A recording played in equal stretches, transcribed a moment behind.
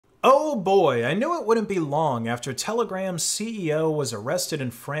Oh boy, I knew it wouldn't be long after Telegram's CEO was arrested in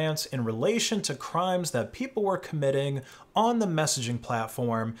France in relation to crimes that people were committing on the messaging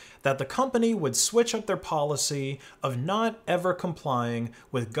platform that the company would switch up their policy of not ever complying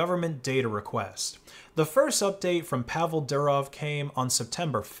with government data requests. The first update from Pavel Durov came on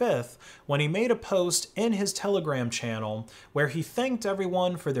September 5th when he made a post in his Telegram channel where he thanked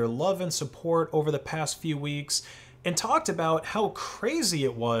everyone for their love and support over the past few weeks and talked about how crazy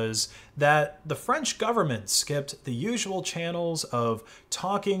it was that the French government skipped the usual channels of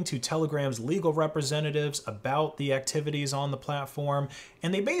talking to Telegram's legal representatives about the activities on the platform,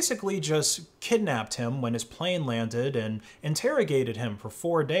 and they basically just kidnapped him when his plane landed and interrogated him for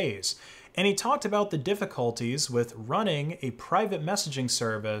 4 days. And he talked about the difficulties with running a private messaging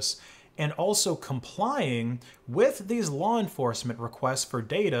service and also complying with these law enforcement requests for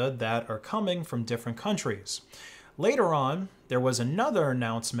data that are coming from different countries. Later on, there was another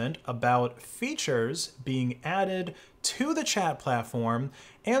announcement about features being added to the chat platform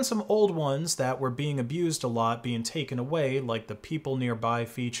and some old ones that were being abused a lot being taken away, like the People Nearby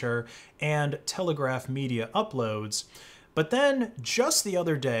feature and Telegraph Media uploads. But then, just the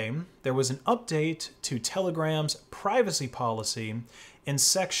other day, there was an update to Telegram's privacy policy in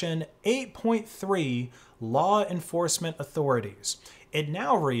Section 8.3 Law Enforcement Authorities. It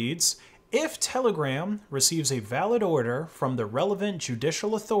now reads, if Telegram receives a valid order from the relevant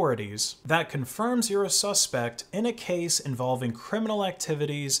judicial authorities that confirms you're a suspect in a case involving criminal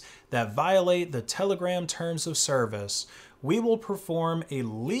activities that violate the Telegram terms of service, we will perform a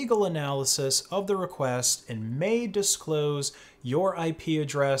legal analysis of the request and may disclose your IP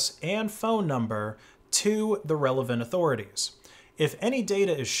address and phone number to the relevant authorities. If any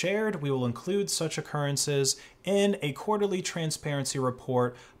data is shared, we will include such occurrences in a quarterly transparency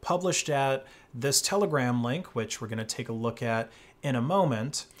report published at this Telegram link, which we're going to take a look at in a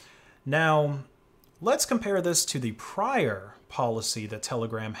moment. Now, let's compare this to the prior policy that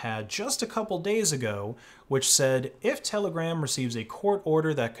Telegram had just a couple days ago, which said if Telegram receives a court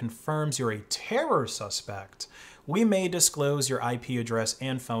order that confirms you're a terror suspect, we may disclose your IP address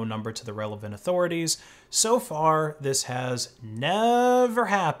and phone number to the relevant authorities. So far, this has never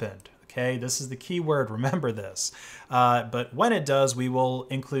happened. Okay, this is the key word, remember this. But when it does, we will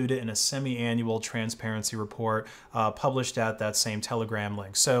include it in a semi-annual transparency report published at that same Telegram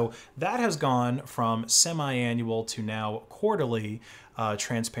link. So that has gone from semi-annual to now quarterly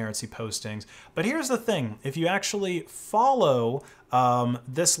transparency postings. But here's the thing, if you actually follow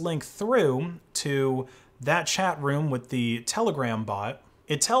this link through to that chat room with the Telegram bot,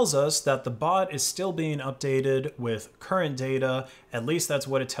 it tells us that the bot is still being updated with current data. At least that's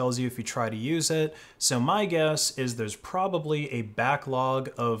what it tells you if you try to use it. So my guess is there's probably a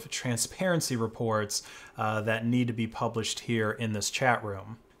backlog of transparency reports that need to be published here in this chat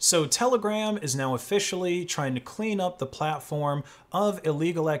room. So Telegram is now officially trying to clean up the platform of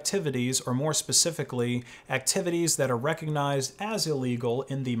illegal activities, or more specifically, activities that are recognized as illegal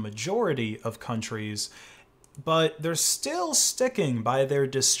in the majority of countries. But they're still sticking by their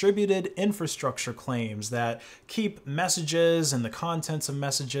distributed infrastructure claims that keep messages and the contents of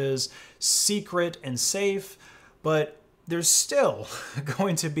messages secret and safe, but there's still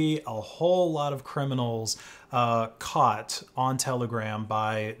going to be a whole lot of criminals caught on Telegram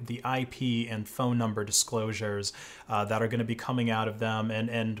by the IP and phone number disclosures that are going to be coming out of them,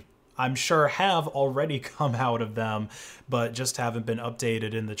 and I'm sure have already come out of them, but just haven't been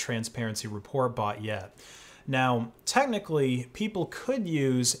updated in the transparency report bot yet. Now, technically, people could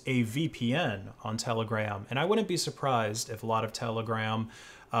use a VPN on Telegram, and I wouldn't be surprised if a lot of Telegram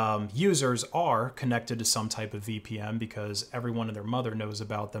users are connected to some type of VPN because everyone and their mother knows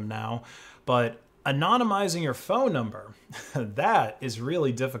about them now. But anonymizing your phone number, that is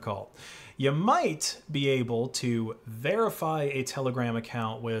really difficult. You might be able to verify a Telegram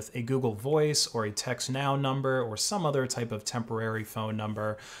account with a Google Voice or a Text Now number or some other type of temporary phone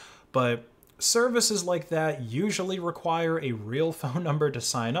number, but services like that usually require a real phone number to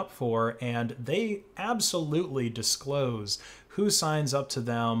sign up for, and they absolutely disclose who signs up to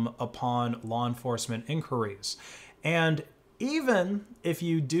them upon law enforcement inquiries. And even if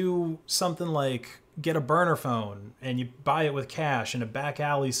you do something like get a burner phone and you buy it with cash in a back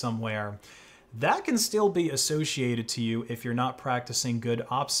alley somewhere, that can still be associated to you if you're not practicing good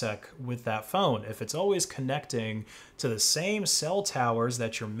OPSEC with that phone. If it's always connecting to the same cell towers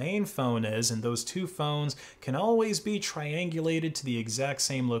that your main phone is, and those two phones can always be triangulated to the exact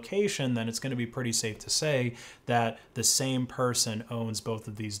same location, then it's going to be pretty safe to say that the same person owns both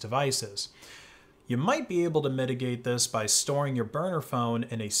of these devices. You might be able to mitigate this by storing your burner phone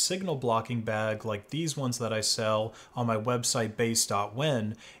in a signal blocking bag like these ones that I sell on my website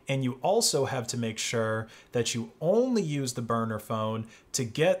based.win, and you also have to make sure that you only use the burner phone to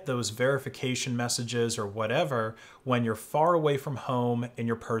get those verification messages or whatever when you're far away from home and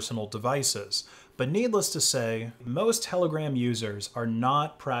your personal devices. But needless to say, most Telegram users are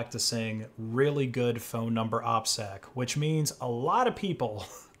not practicing really good phone number OPSEC, which means a lot of people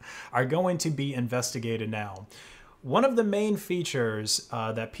are going to be investigated now. One of the main features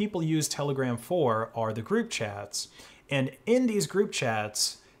that people use Telegram for are the group chats. And in these group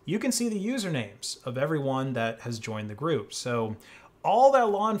chats, you can see the usernames of everyone that has joined the group. So all that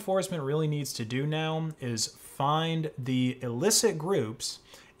law enforcement really needs to do now is find the illicit groups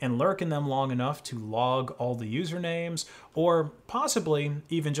and lurk in them long enough to log all the usernames, or possibly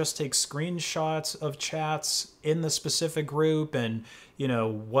even just take screenshots of chats in the specific group and, you know,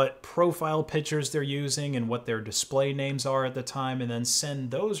 what profile pictures they're using and what their display names are at the time, and then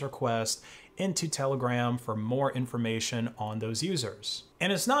send those requests into Telegram for more information on those users.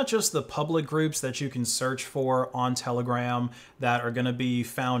 And it's not just the public groups that you can search for on Telegram that are going to be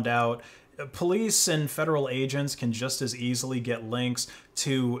found out. Police and federal agents can just as easily get links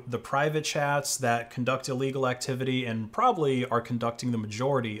to the private chats that conduct illegal activity and probably are conducting the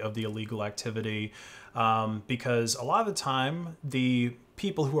majority of the illegal activity, because a lot of the time the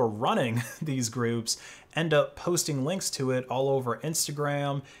people who are running these groups end up posting links to it all over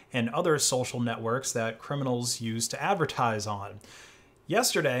Instagram and other social networks that criminals use to advertise on.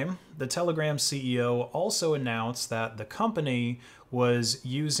 Yesterday, the Telegram CEO also announced that the company was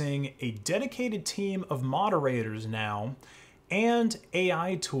using a dedicated team of moderators now and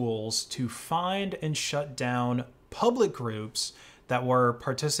AI tools to find and shut down public groups that were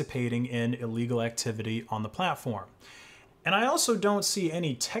participating in illegal activity on the platform. And I also don't see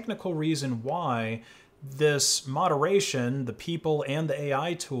any technical reason why this moderation, the people and the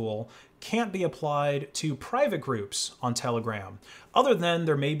AI tool, can't be applied to private groups on Telegram, other than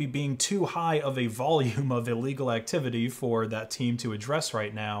there maybe being too high of a volume of illegal activity for that team to address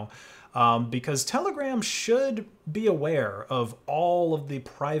right now, because Telegram should be aware of all of the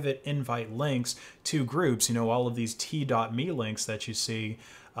private invite links to groups, you know, all of these t.me links that you see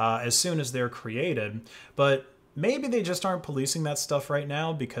as soon as they're created. But maybe they just aren't policing that stuff right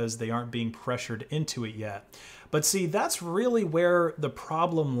now because they aren't being pressured into it yet. But see, that's really where the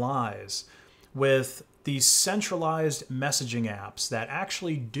problem lies with these centralized messaging apps that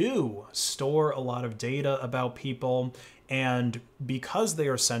actually do store a lot of data about people. And because they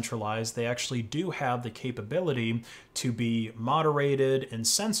are centralized, they actually do have the capability to be moderated and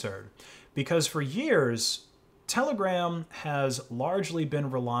censored. Because for years, Telegram has largely been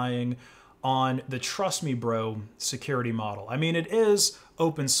relying on the trust me bro security model. I mean, it is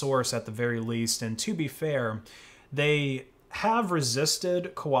open source at the very least, and to be fair, they have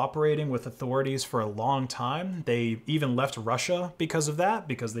resisted cooperating with authorities for a long time. They even left Russia because of that,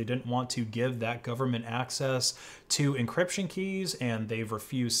 because they didn't want to give that government access to encryption keys, and they've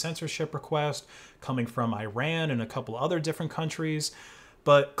refused censorship requests coming from Iran and a couple other different countries.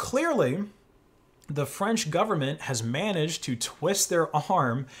 But clearly, the French government has managed to twist their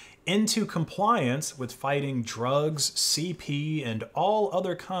arm into compliance with fighting drugs, CP, and all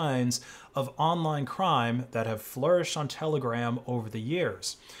other kinds of online crime that have flourished on Telegram over the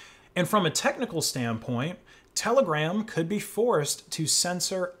years. And from a technical standpoint, Telegram could be forced to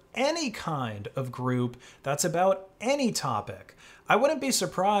censor any kind of group that's about any topic. I wouldn't be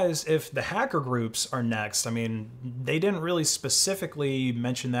surprised if the hacker groups are next. I mean, they didn't really specifically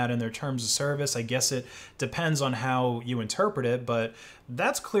mention that in their terms of service. I guess it depends on how you interpret it, but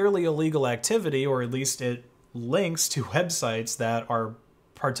that's clearly illegal activity, or at least it links to websites that are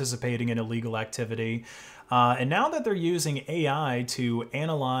participating in illegal activity. And now that they're using AI to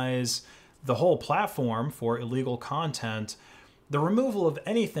analyze the whole platform for illegal content, the removal of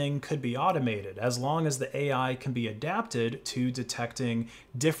anything could be automated as long as the AI can be adapted to detecting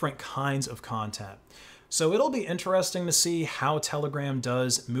different kinds of content. So it'll be interesting to see how Telegram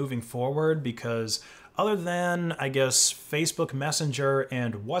does moving forward, because other than, I guess, Facebook Messenger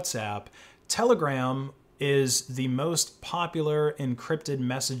and WhatsApp, Telegram is the most popular encrypted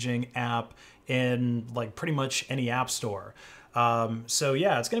messaging app in like pretty much any app store. So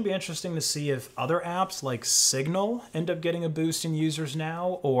yeah, it's going to be interesting to see if other apps like Signal end up getting a boost in users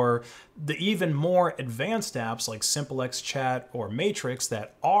now, or the even more advanced apps like SimpleX Chat or Matrix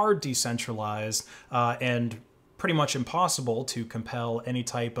that are decentralized and pretty much impossible to compel any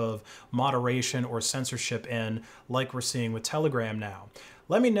type of moderation or censorship in, like we're seeing with Telegram now.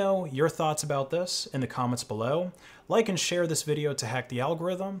 Let me know your thoughts about this in the comments below. Like and share this video to hack the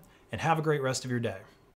algorithm, and have a great rest of your day.